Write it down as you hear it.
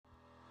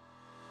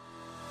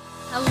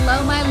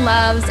Hello, my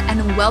loves,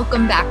 and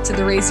welcome back to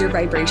the Raise Your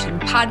Vibration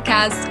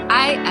podcast.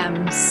 I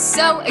am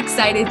so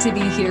excited to be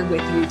here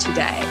with you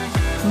today.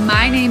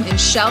 My name is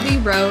Shelby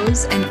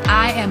Rose, and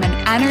I am an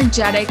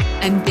energetic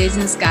and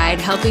business guide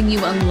helping you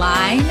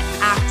align,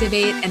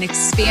 activate, and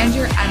expand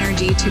your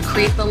energy to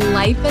create the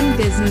life and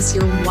business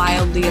you're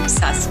wildly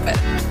obsessed with.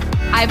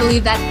 I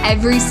believe that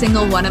every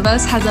single one of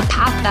us has a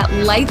path that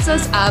lights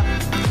us up,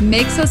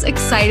 makes us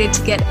excited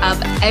to get up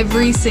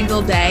every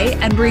single day,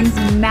 and brings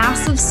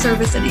massive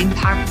service and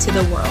impact to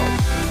the world.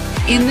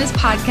 In this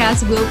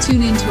podcast, we'll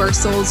tune into our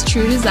soul's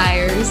true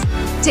desires,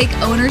 take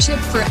ownership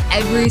for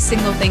every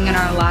single thing in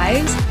our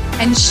lives,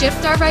 and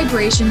shift our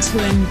vibration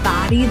to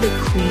embody the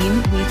queen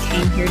we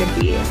came here to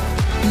be.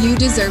 You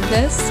deserve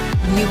this.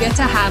 You get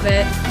to have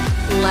it.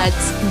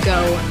 Let's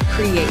go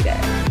create it.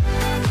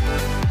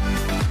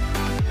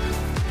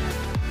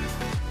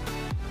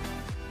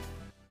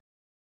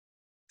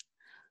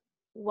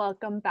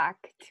 Welcome back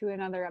to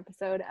another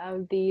episode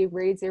of the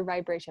Raise Your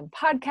Vibration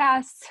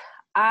podcast.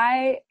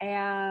 I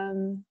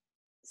am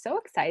so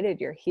excited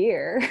you're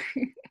here.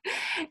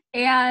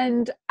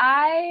 And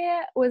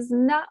I was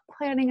not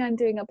planning on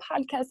doing a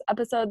podcast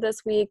episode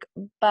this week,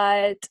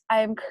 but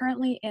I am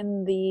currently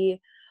in the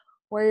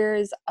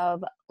Warriors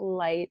of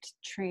Light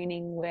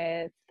training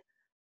with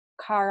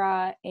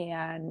Cara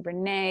and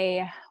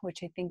Renee,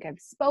 which I think I've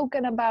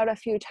spoken about a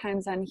few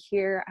times on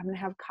here. I'm going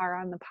to have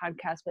Cara on the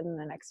podcast within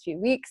the next few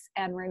weeks,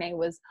 and Renee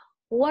was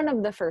one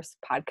of the first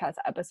podcast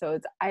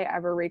episodes I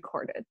ever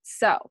recorded.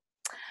 So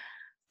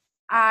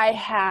I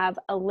have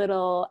a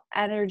little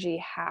energy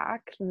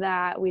hack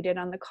that we did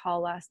on the call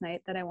last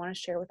night that I want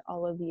to share with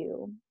all of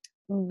you.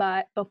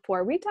 But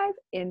before we dive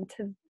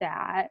into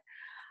that,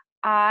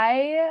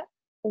 I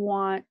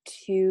want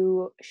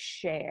to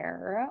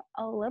share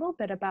a little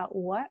bit about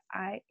what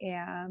I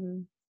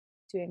am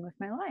doing with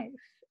my life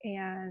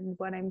and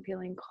what I'm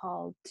feeling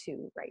called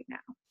to right now.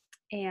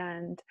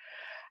 And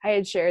I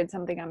had shared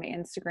something on my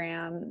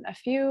Instagram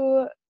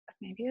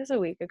maybe it was a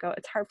week ago.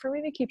 It's hard for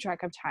me to keep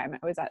track of time.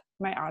 I was at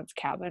my aunt's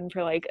cabin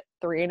for like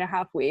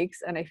 3.5 weeks,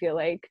 and I feel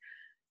like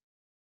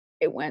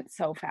it went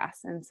so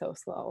fast and so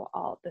slow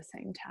all at the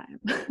same time.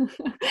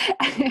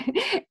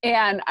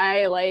 And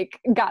I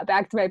got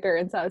back to my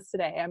parents' house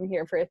today. I'm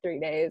here for 3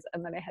 days,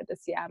 and then I head to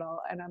Seattle,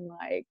 and I'm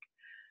like,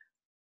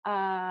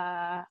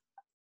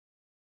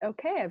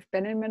 okay, I've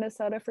been in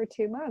Minnesota for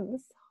 2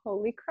 months.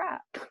 Holy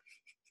crap.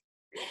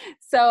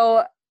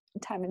 So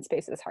time and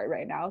space is hard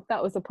right now.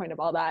 That was the point of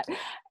all that.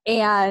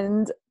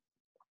 And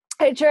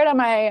I shared on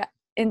my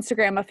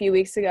Instagram a few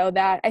weeks ago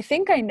that I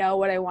think I know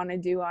what I want to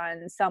do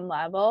on some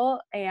level,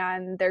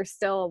 and there's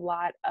still a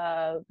lot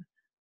of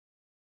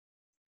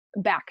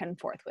back and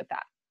forth with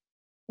that.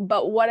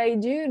 But what I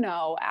do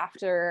know,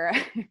 after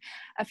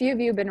a few of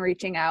you have been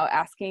reaching out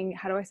asking,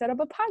 how do I set up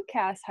a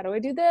podcast? How do I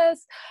do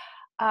this?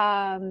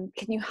 Can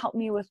you help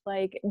me with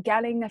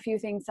getting a few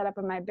things set up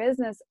in my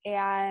business?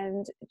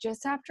 And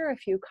just after a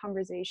few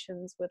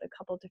conversations with a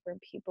couple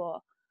different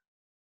people,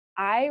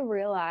 I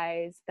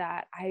realized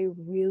that I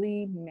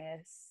really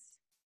miss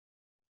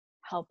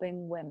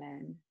helping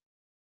women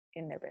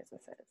in their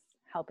businesses,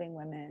 helping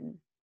women,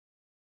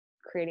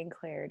 creating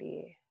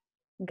clarity,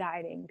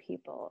 guiding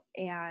people.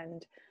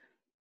 And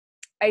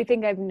I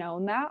think I've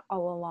known that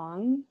all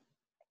along,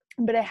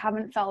 but I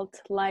haven't felt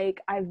like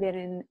I've been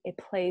in a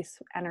place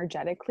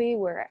energetically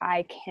where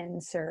I can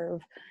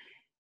serve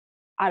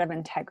out of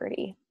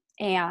integrity.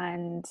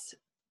 And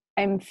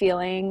I'm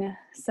feeling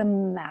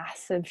some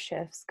massive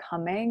shifts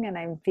coming, and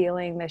I'm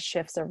feeling the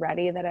shifts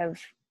already that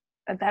have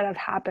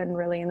happened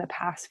really in the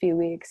past few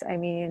weeks. I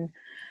mean,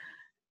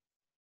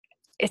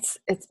 it's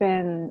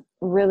been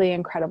really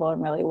incredible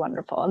and really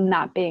wonderful. And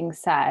that being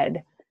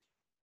said,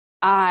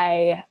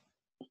 I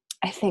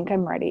think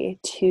I'm ready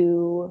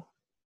to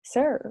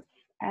serve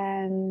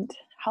and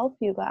help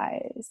you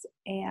guys,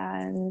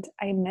 and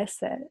I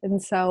miss it.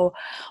 And so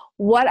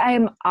what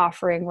I'm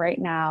offering right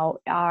now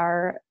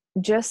are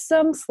just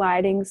some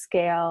sliding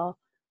scale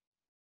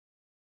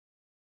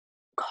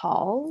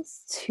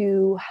calls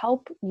to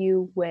help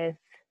you with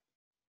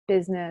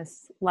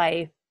business,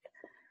 life,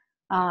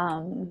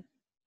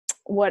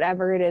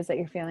 whatever it is that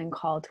you're feeling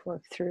called to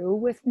work through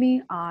with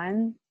me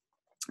on.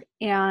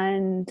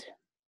 And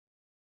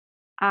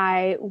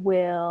I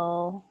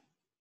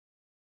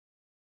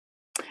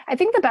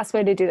think the best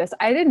way to do this,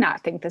 I did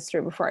not think this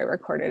through before I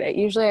recorded it.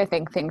 Usually I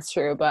think things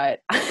through,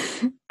 but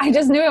I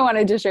just knew I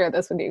wanted to share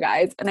this with you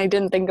guys, and I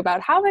didn't think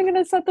about how am I going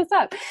to set this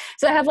up.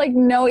 So I have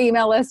no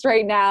email list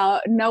right now,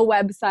 no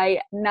website,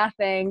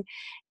 nothing.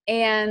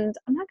 And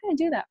I'm not going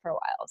to do that for a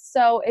while.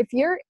 So if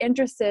you're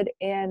interested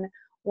in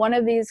one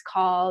of these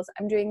calls,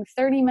 I'm doing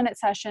 30-minute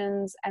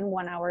sessions and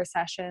 1-hour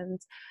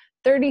sessions,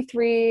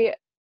 $44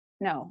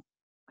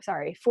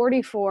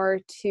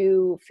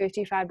 to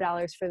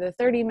 $55 for the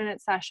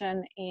 30-minute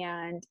session,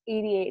 and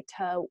 $88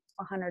 to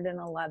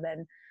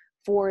 $111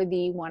 for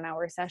the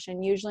 1-hour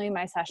session. Usually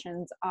my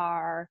sessions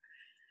are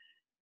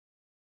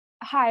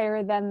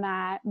higher than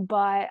that,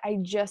 but I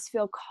just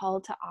feel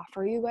called to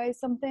offer you guys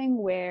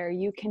something where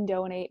you can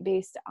donate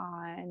based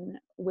on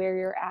where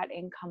you're at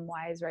income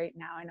wise right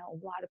now. I know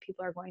a lot of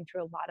people are going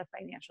through a lot of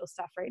financial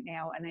stuff right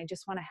now, and I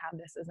just want to have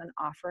this as an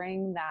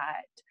offering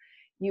that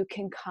you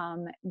can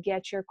come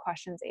get your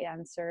questions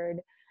answered.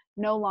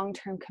 No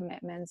long-term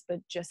commitments, but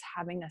just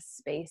having a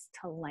space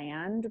to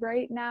land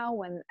right now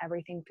when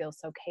everything feels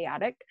so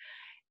chaotic.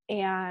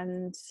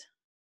 And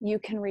you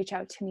can reach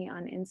out to me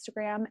on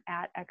Instagram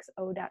at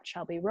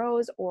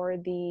xo.shelbyrose or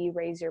the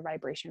Raise Your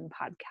Vibration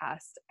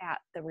podcast at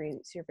the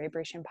Raise Your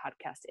Vibration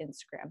podcast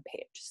Instagram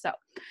page. So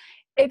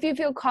if you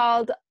feel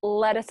called,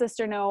 let a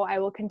sister know. I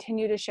will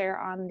continue to share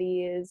on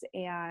these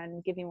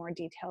and give you more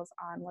details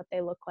on what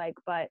they look like.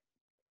 But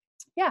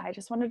yeah, I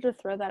just wanted to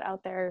throw that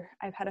out there.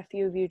 I've had a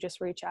few of you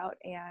just reach out,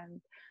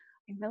 and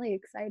I'm really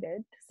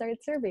excited to start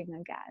serving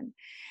again.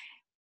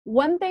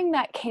 One thing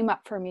that came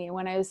up for me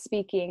when I was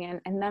speaking,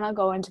 and then I'll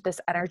go into this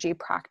energy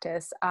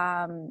practice,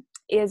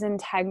 is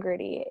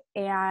integrity.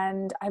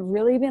 And I've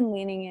really been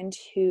leaning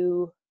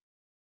into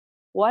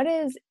what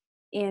is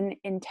in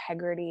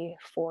integrity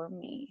for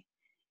me,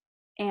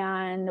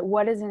 and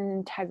what is an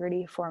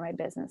integrity for my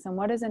business, and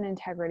what is an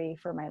integrity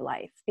for my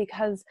life.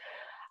 Because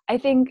I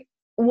think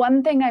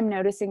one thing I'm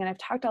noticing, and I've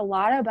talked a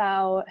lot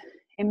about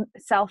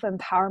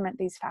self-empowerment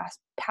these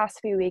past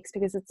few weeks,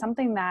 because it's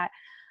something that,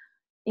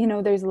 you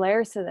know, there's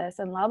layers to this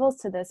and levels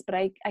to this, but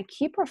I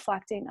keep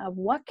reflecting of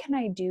what can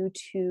I do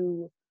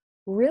to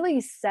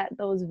really set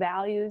those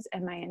values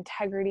and my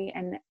integrity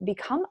and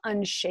become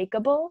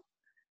unshakable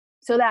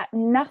so that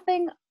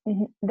nothing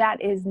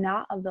that is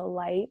not of the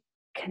light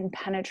can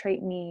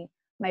penetrate me,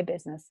 my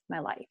business, my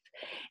life.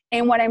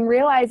 And what I'm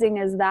realizing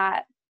is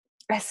that,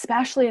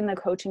 especially in the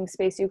coaching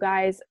space, you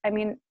guys, I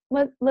mean,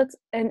 let's,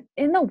 and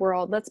in the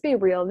world, let's be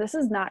real, this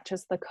is not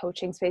just the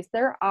coaching space.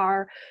 There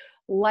are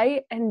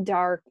light and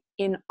dark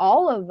in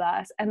all of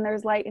us, and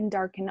there's light and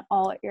dark in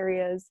all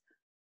areas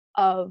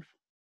of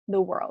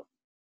the world.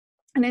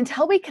 And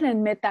until we can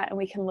admit that, and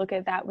we can look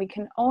at that, we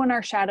can own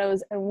our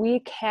shadows, and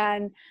we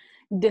can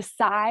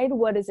decide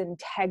what is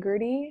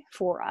integrity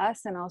for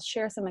us, and I'll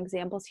share some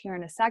examples here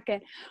in a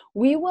second,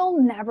 we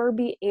will never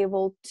be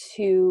able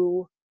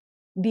to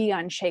be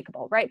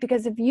unshakable, right?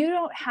 Because if you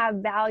don't have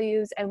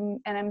values, and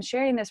I'm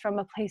sharing this from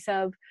a place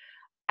of,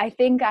 I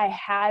think I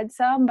had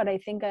some, but I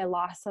think I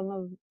lost some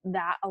of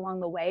that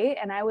along the way.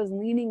 And I was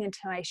leaning into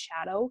my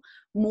shadow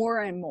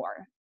more and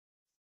more.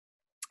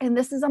 And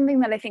this is something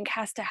that I think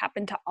has to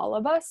happen to all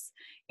of us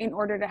in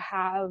order to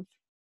have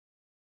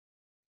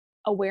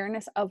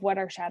awareness of what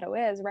our shadow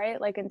is,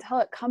 right? Like, until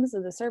it comes to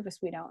the surface,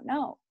 we don't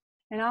know.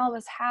 And all of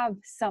us have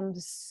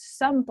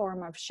some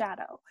form of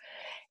shadow.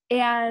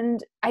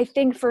 And I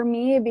think for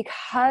me,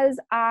 because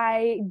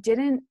I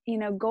didn't,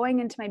 going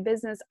into my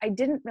business, I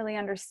didn't really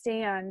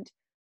understand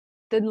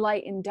the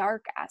light and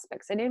dark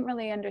aspects. I didn't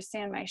really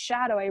understand my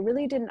shadow. I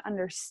really didn't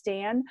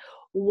understand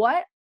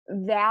what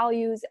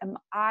values am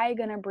I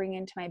going to bring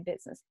into my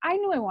business. I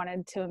knew I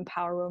wanted to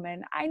empower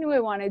women. I knew I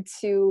wanted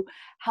to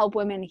help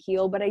women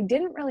heal, but I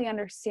didn't really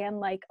understand,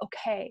 like,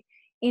 okay,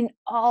 in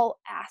all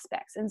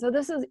aspects. And so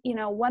this is,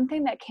 one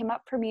thing that came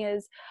up for me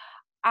is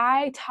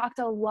I talked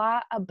a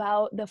lot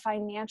about the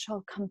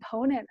financial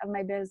component of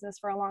my business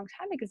for a long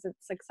time because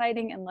it's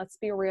exciting. And let's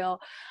be real,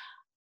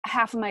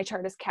 half of my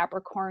chart is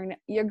Capricorn.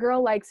 Your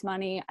girl likes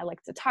money. I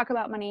like to talk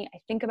about money. I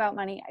think about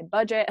money. I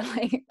budget.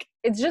 Like,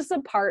 it's just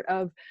a part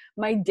of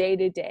my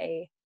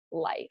day-to-day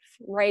life,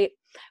 right?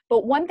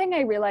 But one thing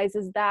I realize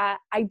is that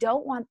I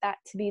don't want that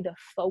to be the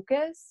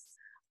focus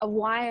of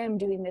why I'm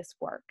doing this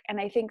work. And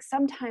I think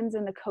sometimes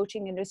in the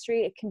coaching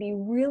industry, it can be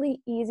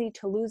really easy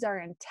to lose our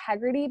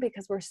integrity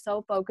because we're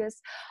so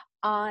focused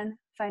on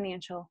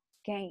financial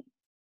gain.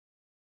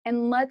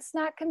 And let's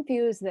not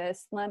confuse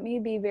this. Let me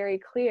be very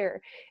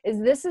clear,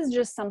 this is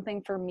just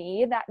something for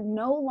me that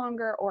no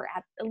longer, or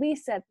at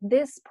least at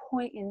this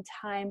point in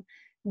time,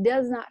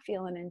 does not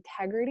feel an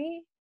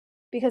integrity,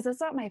 because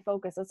that's not my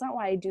focus. That's not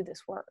why I do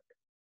this work,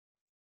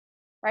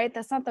 right?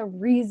 That's not the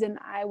reason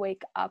I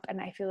wake up and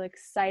I feel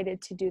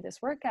excited to do this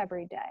work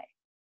every day.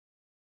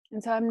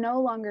 And so I'm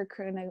no longer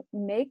going to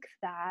make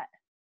that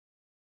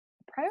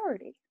a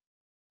priority.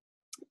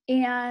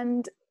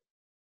 And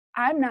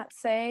I'm not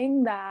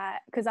saying that,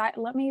 because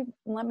let me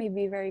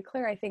be very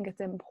clear. I think it's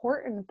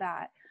important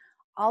that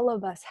all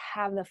of us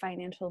have the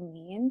financial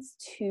means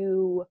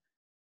to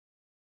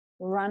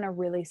run a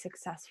really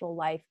successful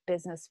life,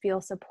 business,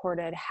 feel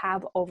supported,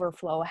 have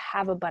overflow,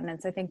 have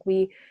abundance. I think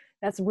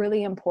that's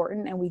really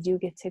important, and we do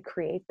get to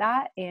create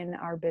that in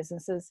our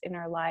businesses, in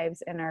our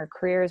lives, in our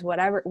careers,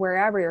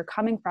 wherever you're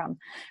coming from.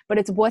 But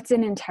it's what's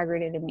in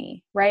integrity to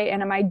me, right?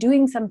 And am I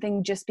doing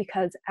something just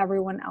because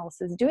everyone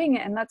else is doing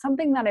it? And that's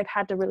something that I've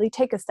had to really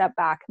take a step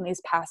back in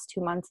these past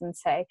 2 months and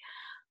say,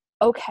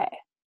 okay,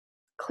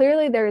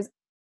 clearly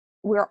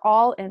we're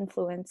all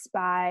influenced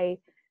by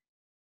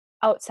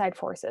outside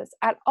forces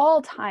at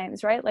all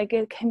times, right? Like,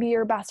 it can be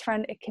your best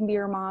friend, it can be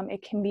your mom,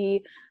 it can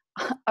be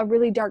a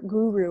really dark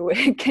guru,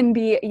 it can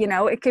be,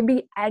 it can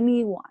be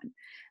anyone.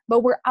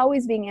 but we're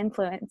always being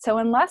influenced. So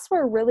unless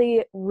we're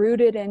really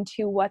rooted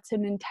into what's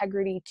an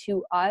integrity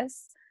to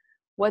us,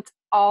 what's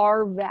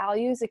our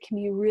values, it can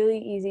be really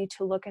easy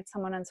to look at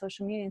someone on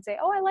social media and say,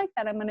 oh, I like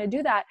that, I'm going to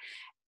do that,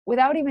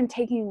 without even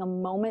taking a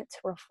moment to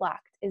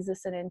reflect, is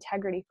this an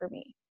integrity for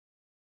me?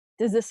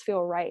 Does this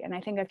feel right? And I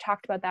think I've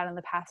talked about that in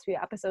the past few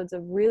episodes,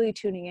 of really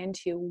tuning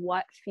into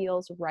what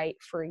feels right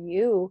for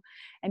you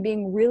and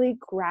being really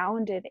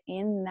grounded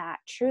in that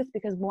truth.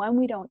 Because when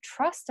we don't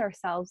trust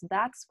ourselves,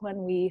 that's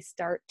when we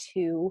start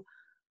to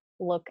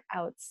look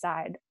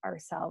outside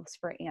ourselves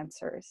for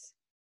answers.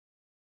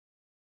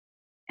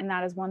 And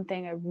that is one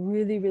thing I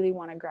really, really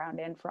want to ground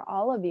in for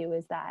all of you,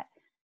 is that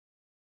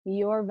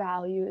your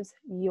values,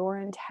 your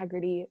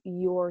integrity,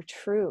 your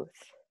truth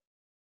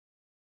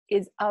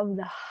is of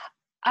the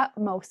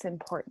utmost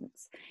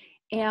importance.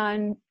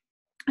 And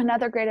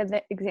another great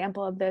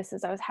example of this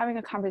is, I was having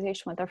a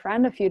conversation with a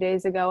friend a few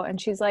days ago, and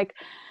she was like,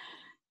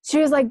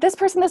 this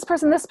person,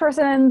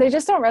 they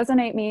just don't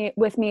resonate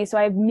with me. So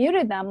I've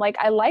muted them. Like,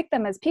 I like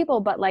them as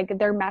people, but like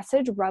their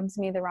message rubs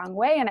me the wrong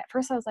way. And at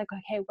first I was like,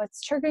 okay,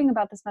 what's triggering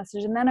about this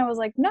message? And then I was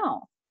like,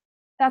 no,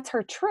 that's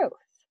her truth.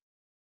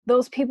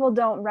 Those people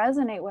don't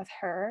resonate with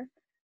her.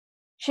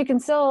 She can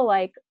still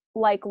like,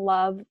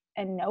 love,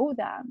 and know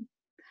them,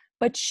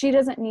 but she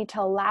doesn't need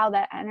to allow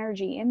that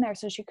energy in there.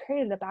 So she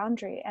created a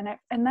boundary. And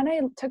then I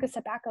took a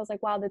step back. I was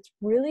like, wow, that's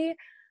really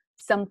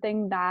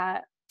something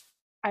that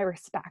I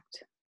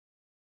respect.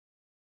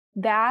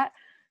 That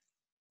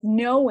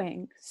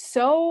knowing,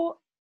 so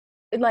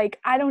like,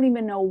 I don't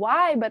even know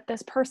why, but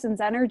this person's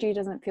energy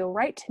doesn't feel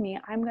right to me.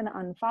 I'm going to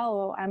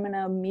unfollow, I'm going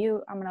to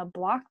mute, I'm going to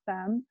block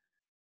them,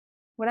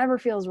 whatever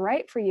feels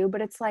right for you.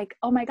 But it's like,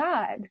 oh my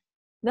God,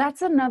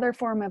 that's another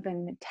form of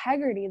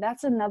integrity.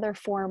 That's another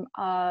form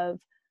of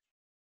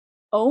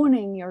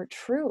owning your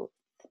truth.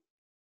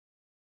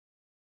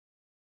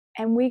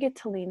 And we get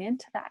to lean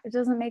into that. It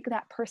doesn't make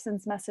that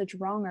person's message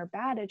wrong or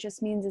bad. It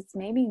just means it's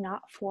maybe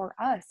not for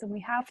us. And we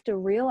have to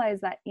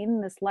realize that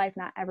in this life,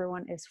 not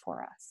everyone is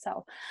for us.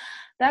 So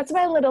that's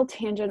my little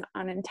tangent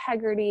on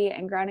integrity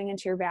and grounding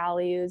into your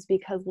values,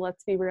 because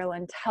let's be real,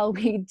 until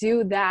we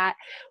do that,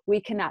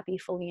 we cannot be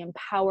fully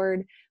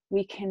empowered.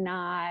 We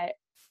cannot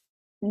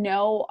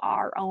know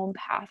our own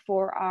path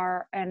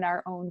and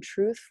our own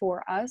truth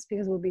for us,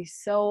 because we'll be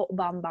so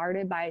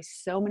bombarded by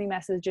so many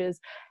messages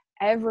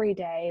every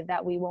day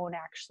that we won't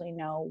actually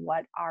know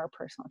what our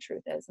personal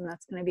truth is. And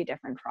that's going to be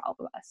different for all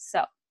of us.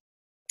 So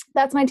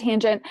that's my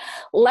tangent.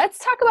 Let's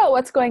talk about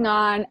what's going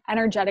on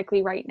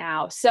energetically right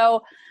now.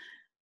 So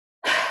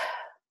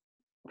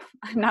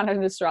I'm not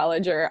an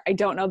astrologer. I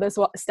don't know this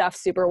stuff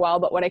super well,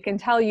 but what I can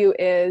tell you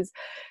is,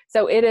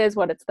 so it is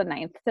it's the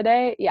 9th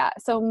today. Yeah.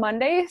 So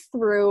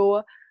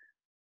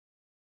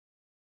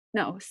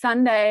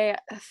Sunday,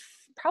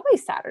 probably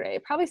Saturday,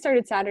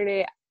 started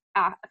Saturday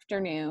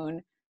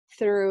afternoon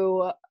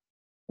through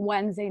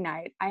Wednesday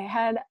night. I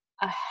had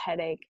a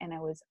headache and I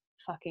was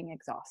fucking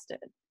exhausted.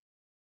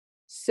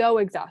 So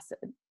exhausted.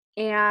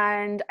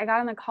 And I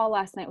got on the call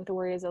last night with the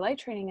Warriors of Light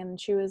training, and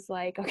she was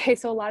like, okay,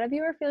 so a lot of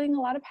you are feeling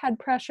a lot of head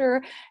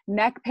pressure,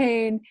 neck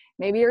pain,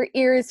 maybe your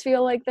ears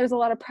feel like there's a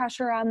lot of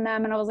pressure on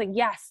them. And I was like,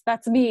 yes,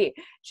 that's me.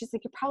 She's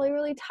like, you're probably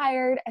really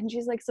tired. And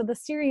she's like, so the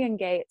Sirian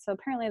gate, so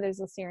apparently there's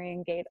a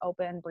Sirian gate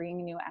open,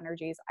 bringing new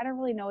energies. I don't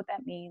really know what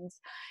that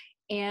means.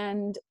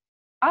 And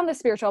on the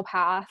spiritual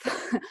path,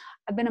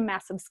 I've been a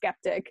massive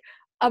skeptic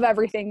of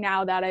everything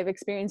now that I've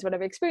experienced what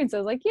I've experienced. I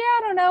was like, yeah,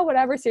 I don't know,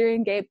 whatever,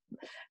 Sirian gate.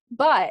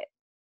 But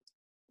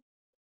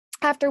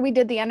after we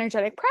did the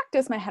energetic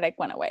practice, my headache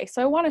went away.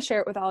 So I want to share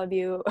it with all of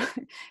you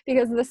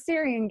because the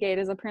Sirian gate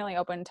is apparently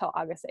open until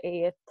August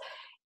 8th.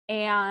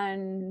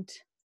 And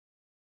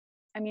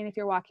I mean, if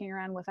you're walking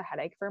around with a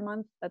headache for a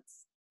month,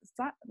 that's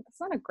not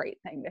a great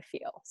thing to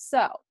feel.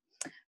 So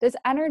this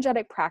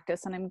energetic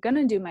practice, and I'm going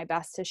to do my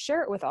best to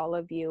share it with all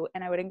of you.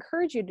 And I would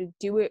encourage you to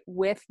do it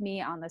with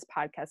me on this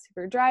podcast. If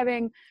you're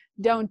driving,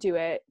 don't do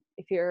it.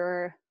 If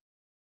you're,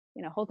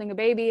 holding a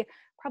baby,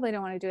 probably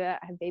don't want to do that.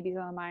 I have babies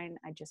on the mind.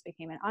 I just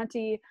became an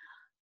auntie.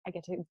 I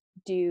get to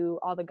do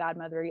all the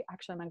godmothery.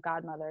 Actually, I'm a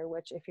godmother,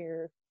 which if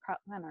you're, I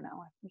don't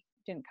know, I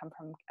didn't come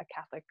from a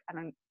Catholic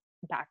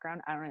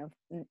background. I don't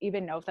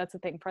even know if that's a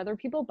thing for other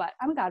people, but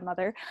I'm a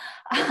godmother.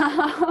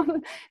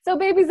 So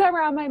babies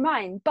are on my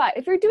mind. But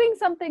if you're doing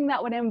something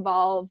that would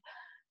involve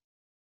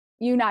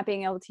you not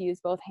being able to use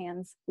both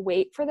hands,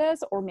 wait for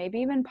this, or maybe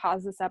even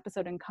pause this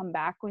episode and come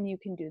back when you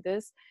can do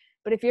this.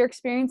 But if you're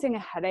experiencing a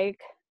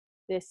headache,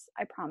 this,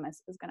 I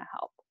promise, is going to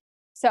help.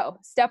 So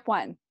step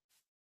 1,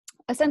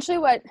 essentially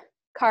what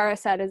Kara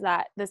said is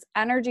that this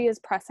energy is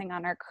pressing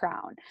on our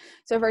crown.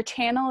 So if our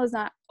channel is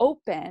not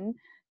open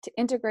to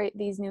integrate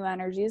these new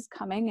energies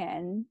coming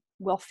in,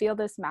 we'll feel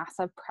this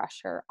massive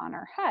pressure on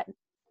our head.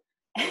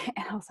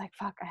 And I was like,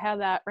 fuck, I have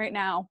that right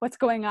now. What's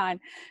going on?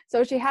 So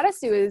what she had us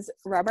do is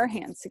rub our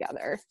hands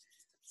together.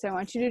 So I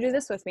want you to do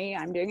this with me.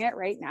 I'm doing it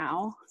right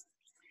now.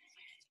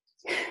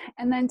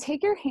 And then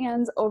take your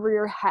hands over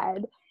your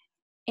head.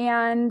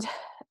 And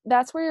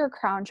that's where your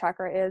crown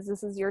chakra is.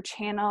 This is your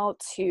channel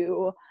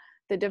to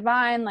the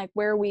divine, like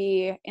where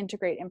we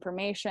integrate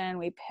information,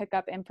 we pick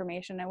up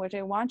information. And what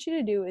I want you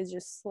to do is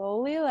just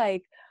slowly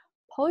like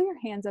pull your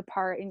hands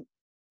apart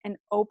and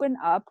open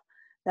up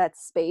that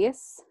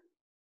space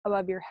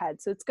above your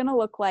head. So it's going to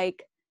look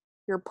like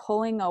you're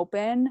pulling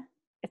open.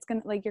 It's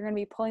going to like you're going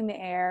to be pulling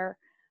the air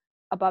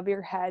above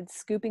your head,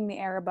 scooping the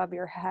air above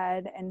your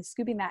head, and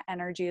scooping that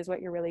energy is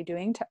what you're really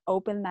doing to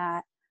open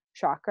that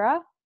chakra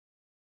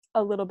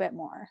a little bit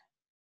more.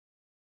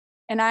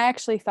 And I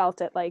actually felt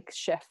it like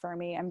shift for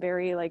me. I'm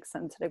very like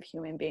sensitive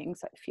human being,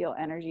 so I feel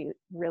energy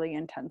really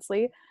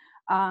intensely.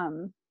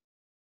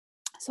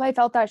 So I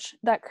felt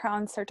that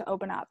crown start to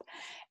open up.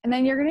 And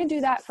then you're going to do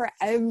that for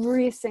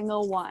every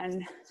single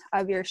one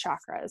of your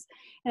chakras.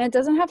 And it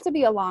doesn't have to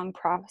be a long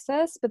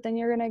process, but then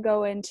you're going to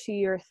go into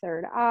your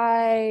third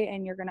eye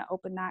and you're going to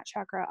open that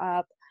chakra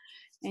up,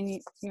 and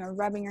you know,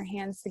 rubbing your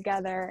hands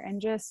together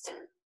and just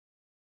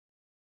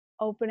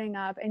opening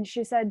up. And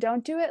she said,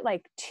 don't do it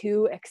like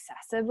too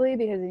excessively,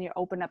 because then you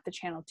open up the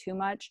channel too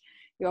much.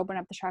 You open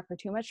up the chakra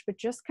too much, but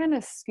just kind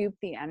of scoop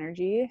the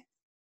energy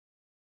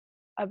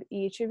of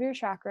each of your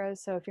chakras.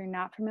 So if you're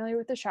not familiar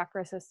with the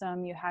chakra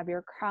system, you have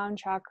your crown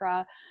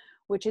chakra,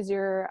 which is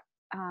your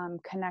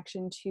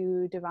connection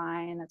to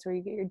divine. That's where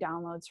you get your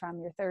downloads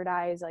from. Your third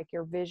eye is like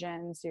your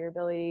visions, your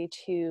ability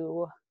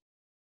to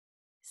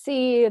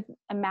see,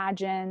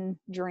 imagine,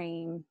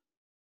 dream.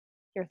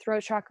 Your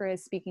throat chakra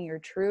is speaking your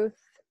truth,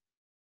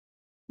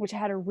 which I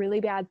had a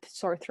really bad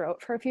sore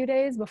throat for a few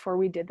days before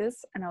we did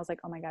this. And I was like,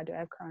 oh my God, do I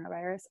have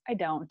coronavirus? I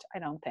don't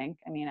think.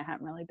 I mean, I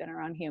haven't really been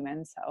around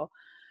humans, so,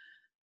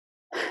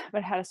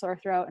 but I had a sore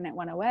throat and it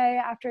went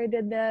away after I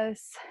did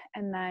this.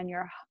 And then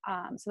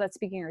so that's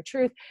speaking your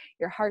truth.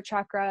 Your heart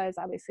chakra is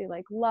obviously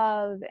like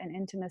love and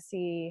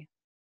intimacy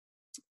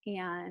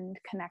and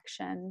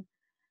connection.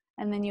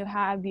 And then you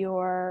have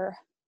your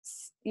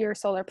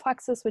solar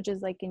plexus, which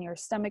is like in your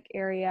stomach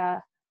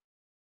area.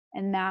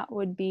 And that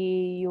would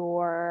be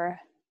your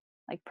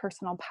like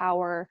personal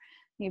power.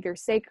 You have your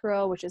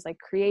sacral, which is like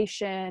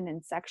creation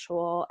and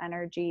sexual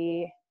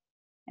energy.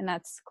 And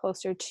that's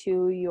closer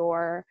to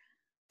your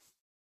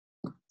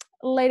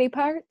lady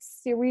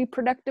parts, your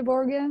reproductive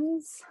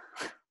organs.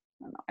 I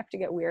don't know, I have to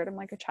get weird. I'm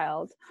like a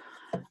child.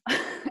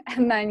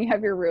 And then you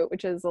have your root,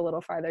 which is a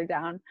little farther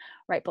down,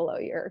 right below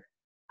your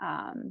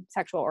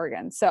sexual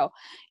organs. So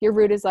your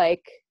root is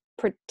like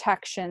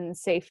protection,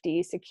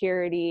 safety,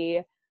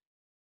 security,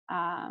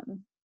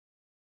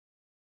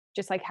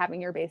 just like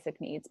having your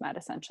basic needs met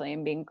essentially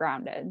and being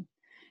grounded.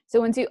 So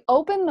once you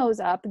open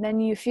those up, then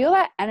you feel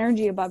that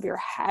energy above your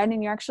head,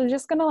 and you're actually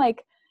just going to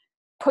like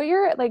put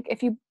your, like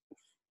if you,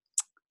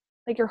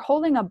 like you're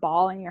holding a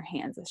ball in your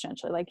hands,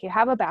 essentially, like you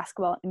have a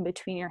basketball in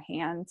between your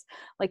hands,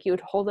 like you would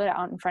hold it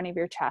out in front of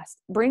your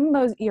chest. Bring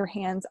your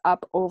hands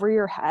up over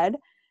your head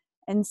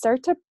and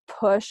start to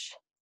push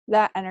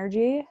that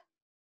energy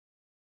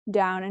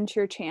down into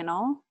your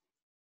channel,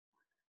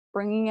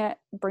 bringing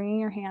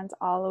your hands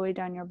all the way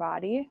down your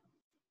body.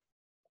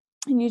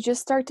 And you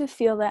just start to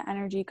feel that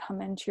energy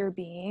come into your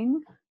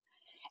being.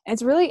 And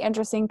it's really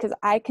interesting because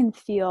I can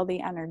feel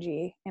the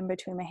energy in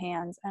between my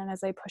hands. And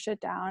as I push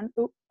it down,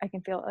 I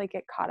can feel it like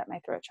get caught at my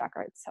throat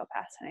chakra. It's so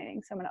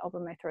fascinating. So I'm going to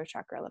open my throat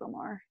chakra a little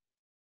more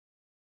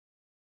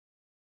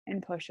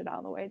and push it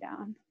all the way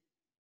down.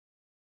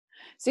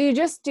 So you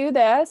just do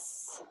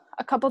this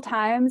a couple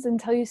times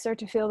until you start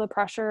to feel the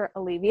pressure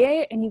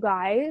alleviate. And you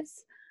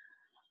guys,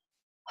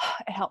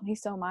 it helped me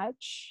so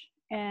much.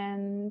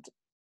 And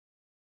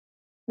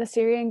the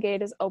Sirian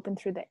gate is open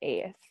through the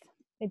 8th.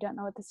 I don't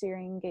know what the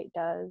Sirian gate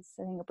does.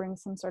 I think it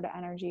brings some sort of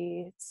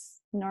energy.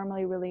 It's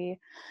normally really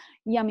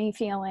yummy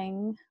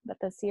feeling, but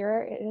this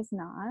year it is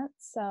not.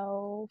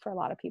 So for a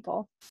lot of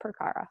people, for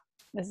Kara,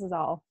 this is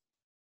all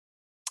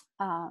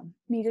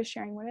me just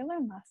sharing what I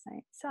learned last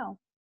night. So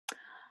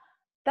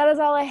that is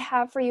all I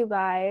have for you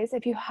guys.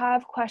 If you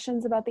have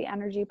questions about the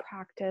energy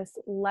practice,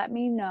 let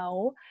me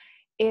know.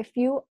 If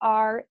you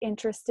are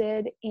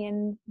interested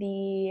in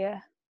the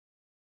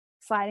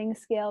sliding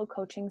scale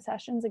coaching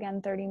sessions,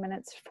 again, 30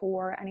 minutes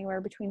for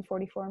anywhere between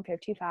 44 and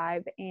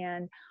 55,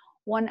 and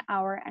 1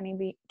 hour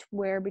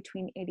anywhere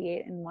between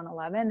 88 and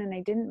 111. And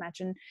I didn't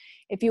mention,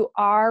 if you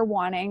are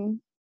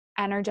wanting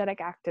energetic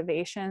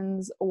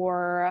activations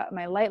or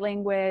my light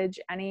language,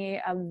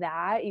 any of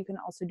that, you can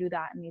also do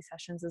that in these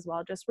sessions as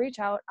well. Just reach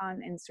out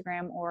on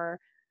Instagram or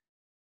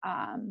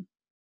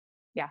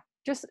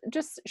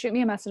just shoot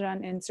me a message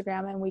on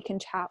Instagram and we can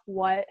chat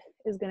what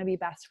is going to be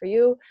best for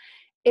you.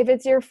 If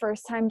it's your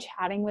first time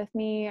chatting with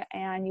me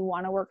and you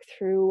want to work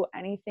through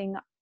anything,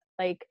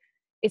 like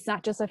it's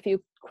not just a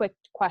few quick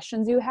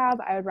questions you have,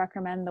 I would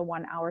recommend the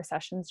 1 hour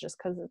sessions, just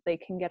because they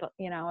can get,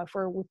 if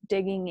we're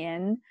digging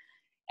in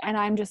and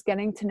I'm just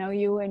getting to know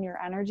you and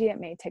your energy, it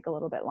may take a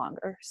little bit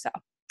longer. So,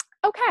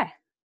 okay.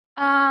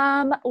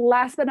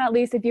 Last but not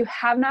least, if you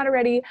have not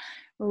already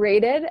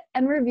rated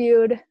and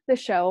reviewed the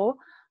show,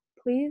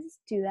 please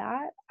do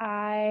that.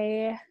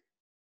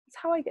 That's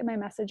how I get my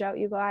message out,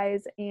 you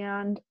guys.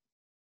 And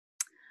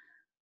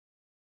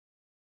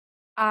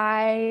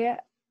I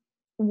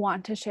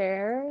want to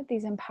share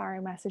these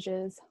empowering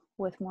messages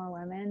with more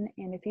women.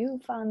 And if you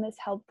found this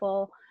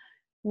helpful,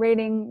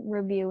 rating,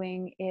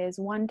 reviewing is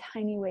one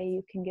tiny way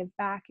you can give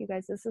back. You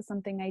guys, this is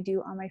something I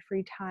do on my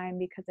free time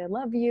because I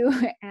love you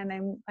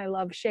and I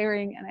love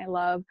sharing, and I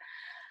love,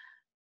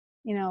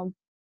 you know,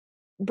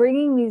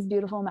 bringing these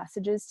beautiful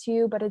messages to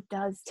you, but it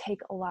does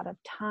take a lot of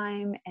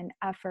time and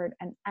effort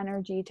and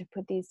energy to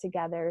put these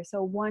together.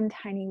 So one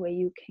tiny way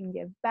you can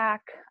give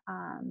back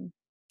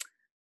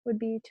would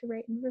be to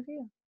rate and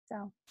review.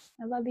 So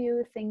I love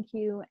you. Thank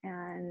you.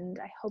 And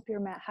I hope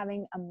you're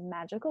having a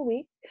magical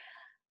week.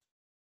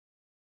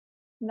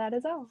 That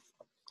is all.